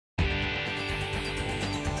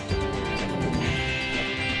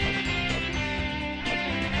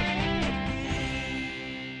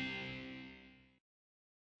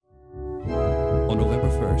November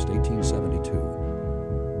 1st,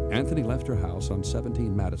 1872, Anthony left her house on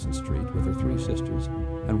 17 Madison Street with her 3 sisters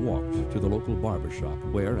and walked to the local barber shop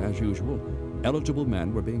where, as usual, eligible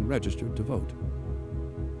men were being registered to vote.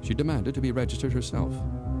 She demanded to be registered herself.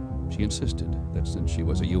 She insisted that since she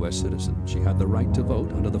was a U.S. citizen, she had the right to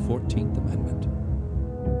vote under the 14th Amendment.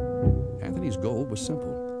 Anthony's goal was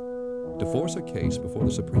simple: to force a case before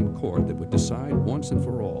the Supreme Court that would decide once and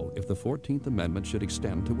for all if the 14th Amendment should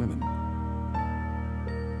extend to women.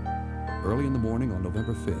 Early in the morning on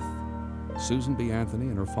November 5th, Susan B. Anthony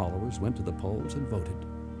and her followers went to the polls and voted.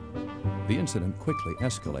 The incident quickly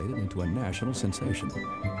escalated into a national sensation.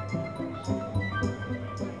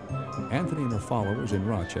 Anthony and her followers in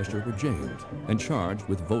Rochester were jailed and charged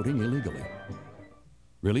with voting illegally.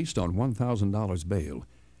 Released on $1,000 bail,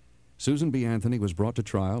 Susan B. Anthony was brought to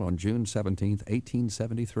trial on June 17,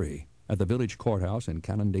 1873, at the village courthouse in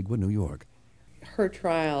Canandaigua, New York. Her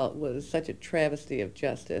trial was such a travesty of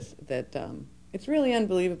justice that it's really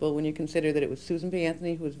unbelievable when you consider that it was Susan B.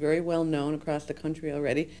 Anthony, who was very well known across the country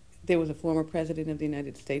already. There was a former president of the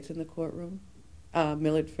United States in the courtroom,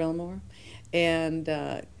 Millard Fillmore, and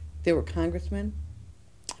there were congressmen.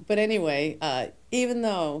 But anyway, even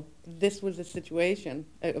though this was a situation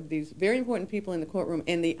of these very important people in the courtroom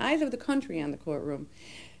and the eyes of the country on the courtroom,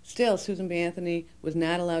 still Susan B. Anthony was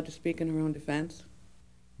not allowed to speak in her own defense.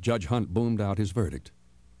 Judge Hunt boomed out his verdict.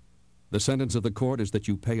 The sentence of the court is that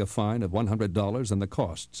you pay a fine of $100 and the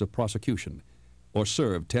costs of prosecution, or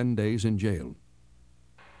serve 10 days in jail.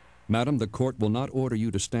 Madam, the court will not order you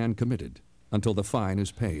to stand committed until the fine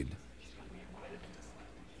is paid.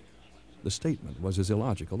 The statement was as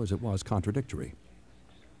illogical as it was contradictory.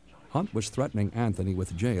 Hunt was threatening Anthony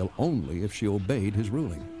with jail only if she obeyed his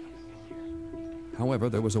ruling. However,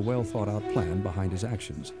 there was a well-thought-out plan behind his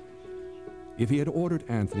actions. If he had ordered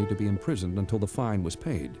Anthony to be imprisoned until the fine was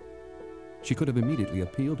paid, she could have immediately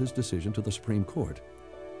appealed his decision to the Supreme Court.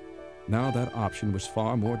 Now that option was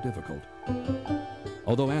far more difficult.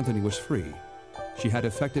 Although Anthony was free, she had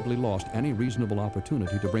effectively lost any reasonable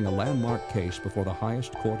opportunity to bring a landmark case before the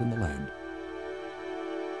highest court in the land.